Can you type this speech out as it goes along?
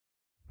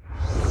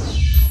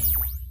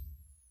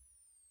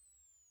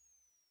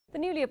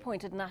newly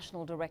appointed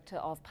National Director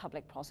of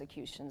Public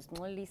Prosecutions,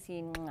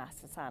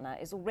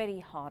 Mdluli, is already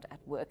hard at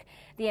work.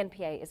 The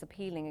NPA is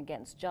appealing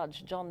against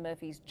Judge John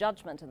Murphy's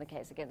judgment in the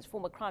case against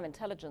former crime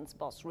intelligence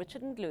boss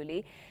Richard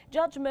Mdluli.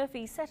 Judge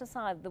Murphy set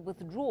aside the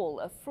withdrawal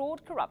of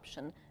fraud,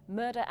 corruption,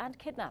 murder and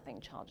kidnapping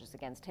charges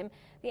against him.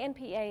 The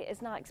NPA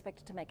is now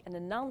expected to make an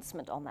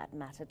announcement on that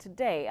matter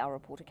today. Our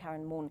reporter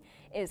Karen Moon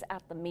is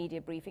at the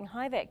media briefing.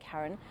 Hi there,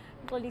 Karen.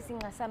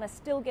 Mdluli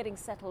still getting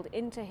settled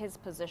into his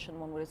position,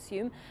 one would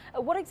assume.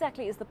 What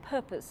exactly is the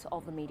purpose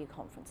of the media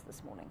conference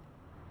this morning?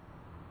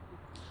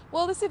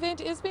 Well, this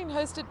event is being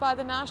hosted by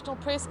the National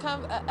Press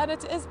and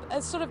it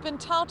has sort of been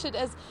touted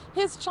as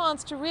his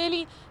chance to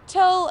really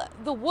tell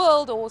the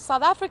world or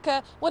South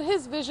Africa what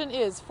his vision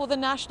is for the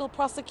National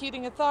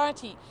Prosecuting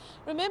Authority.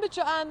 Remember,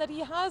 Joanne, that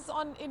he has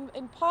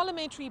in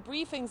parliamentary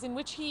briefings in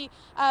which he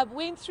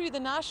went through the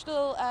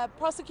National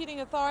Prosecuting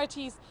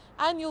Authority's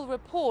annual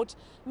report,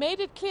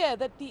 made it clear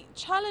that the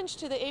challenge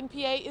to the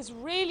NPA is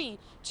really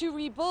to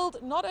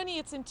rebuild not only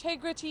its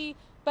integrity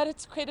but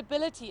its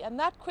credibility, and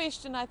that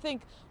question, I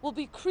think, will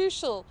be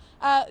crucial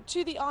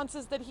to the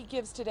answers that he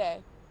gives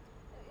today.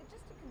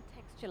 Just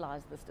to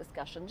contextualize this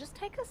discussion, just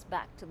take us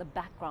back to the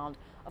background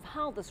of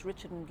how this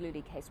Richard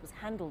Mdluli case was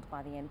handled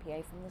by the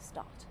NPA from the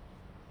start.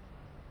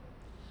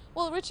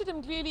 Well, Richard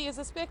Mdluli is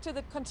a spectre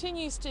that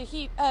continues to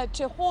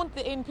haunt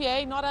the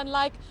NPA, not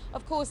unlike,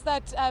 of course,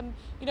 that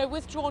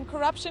withdrawn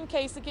corruption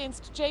case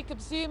against Jacob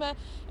Zuma.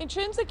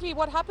 Intrinsically,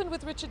 what happened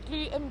with Richard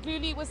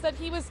Mdluli was that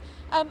he was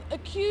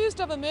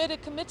accused of a murder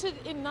committed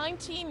in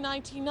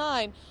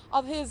 1999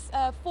 of his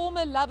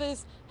former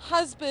lover's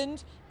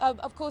husband.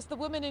 Of course, the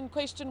woman in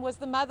question was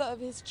the mother of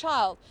his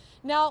child.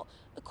 Now,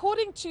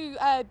 according to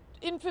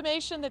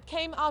information that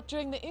came out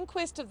during the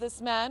inquest of this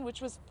man,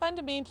 which was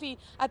fundamentally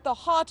at the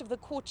heart of the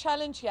court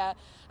challenge here,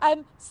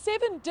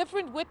 7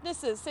 different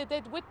witnesses said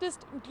they'd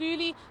witnessed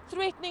Mdluli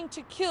threatening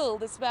to kill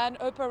this man,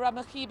 Opa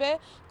Ramagibe.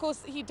 Of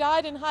course, he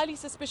died in highly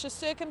suspicious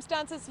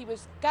circumstances. He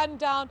was gunned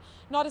down,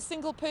 not a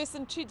single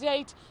person to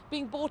date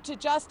being brought to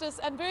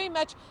justice, and very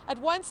much at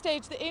one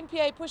stage the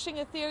NPA pushing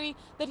a theory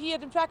that he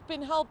had in fact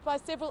been helped by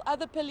several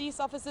other police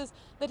officers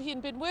that he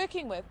had been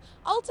working with.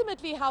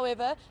 Ultimately,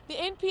 however, the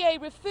NPA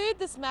referred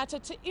this matter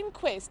to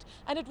inquest,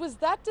 and it was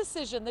that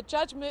decision that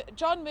Judge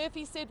John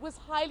Murphy said was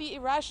highly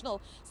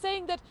irrational,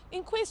 saying that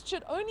inquest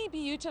should only be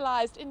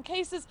utilized in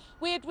cases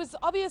where it was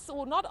obvious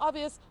or not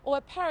obvious or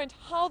apparent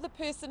how the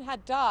person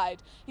had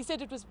died. He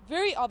said it was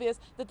very obvious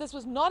that this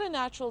was not a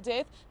natural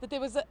death, that there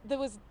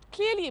was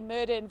clearly a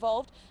murder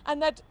involved, and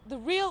that the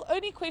real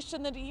only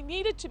question that he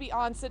needed to be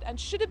answered and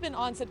should have been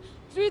answered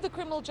through the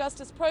criminal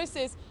justice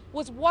process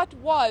was what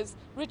was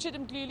Richard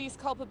Mdluli's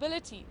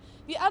culpability.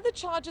 The other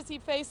charges he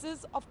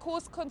faces, of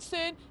course,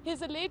 concern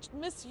his alleged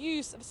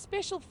misuse of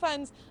special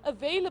funds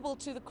available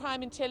to the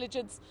Crime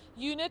Intelligence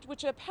Unit,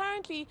 which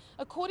apparently,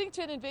 according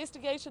to an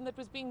investigation that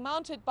was being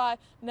mounted by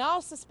now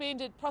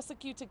suspended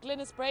prosecutor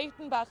Glenys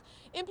Breitenbach,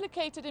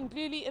 implicated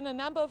Mdluli in a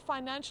number of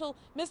financial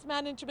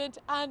mismanagement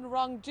and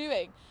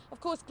wrongdoing. Of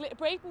course,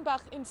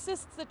 Breitenbach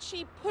insists that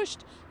she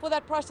pushed for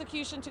that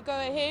prosecution to go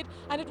ahead,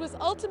 and it was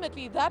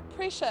ultimately that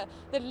pressure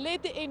that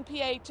led the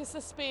NPA to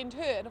suspend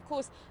her. And of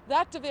course,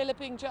 that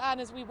developing, Joanne,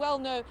 as we well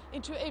know,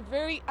 into a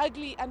very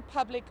ugly and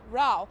public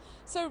row.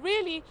 So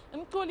really,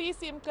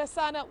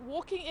 Mdluli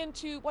walking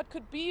into what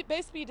could be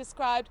best be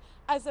described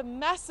as a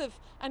massive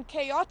and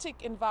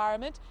chaotic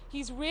environment.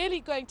 He's really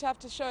going to have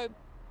to show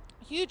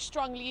huge,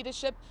 strong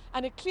leadership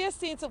and a clear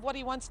sense of what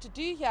he wants to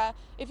do here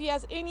if he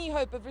has any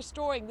hope of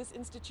restoring this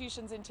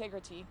institution's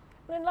integrity.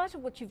 Well, in light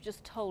of what you've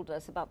just told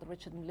us about the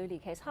Richard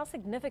Mdluli case, how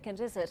significant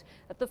is it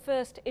that the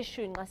first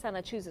issue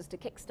Ngasana chooses to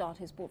kickstart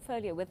his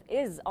portfolio with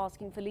is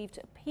asking for leave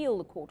to appeal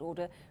the court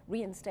order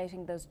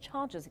reinstating those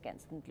charges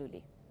against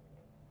Mdluli?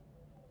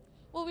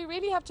 Well, we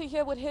really have to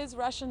hear what his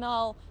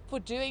rationale for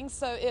doing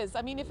so is.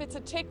 I mean, if it's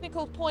a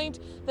technical point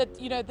that,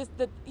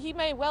 that he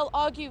may well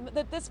argue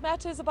that this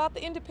matters about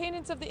the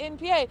independence of the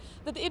NPA,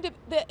 that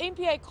the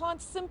NPA can't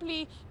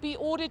simply be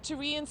ordered to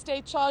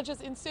reinstate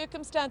charges in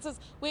circumstances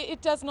where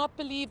it does not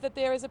believe that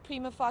there is a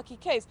prima facie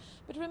case.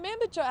 But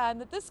remember, Joanne,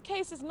 that this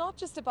case is not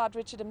just about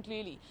Richard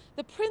Mdluli.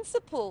 The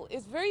principle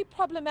is very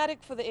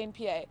problematic for the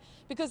NPA,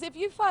 because if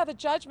you have a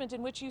judgment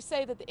in which you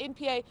say that the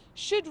NPA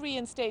should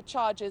reinstate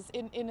charges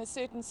in a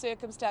certain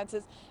circumstances,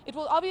 it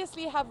will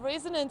obviously have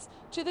resonance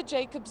to the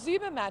Jacob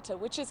Zuma matter,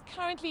 which is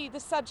currently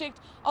the subject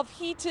of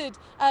heated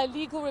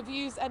legal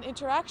reviews and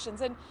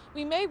interactions. And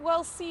we may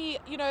well see,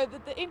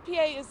 that the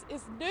NPA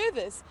is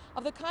nervous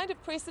of the kind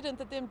of precedent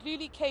that the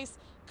Mdluli case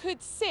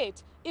could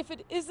set if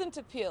it isn't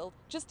appealed,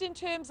 just in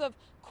terms of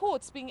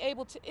courts being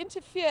able to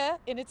interfere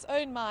in its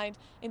own mind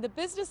in the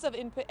business of the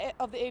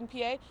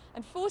NPA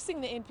and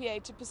forcing the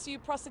NPA to pursue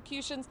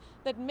prosecutions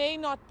that may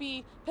not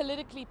be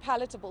politically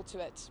palatable to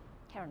it.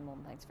 Karen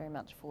Moon, thanks very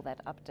much for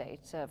that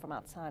update from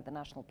outside the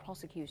National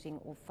Prosecuting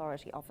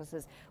Authority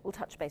offices. We'll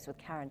touch base with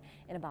Karen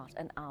in about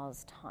an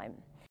hour's time.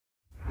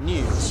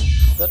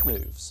 News that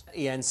moves.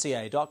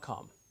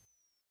 eNCA.com.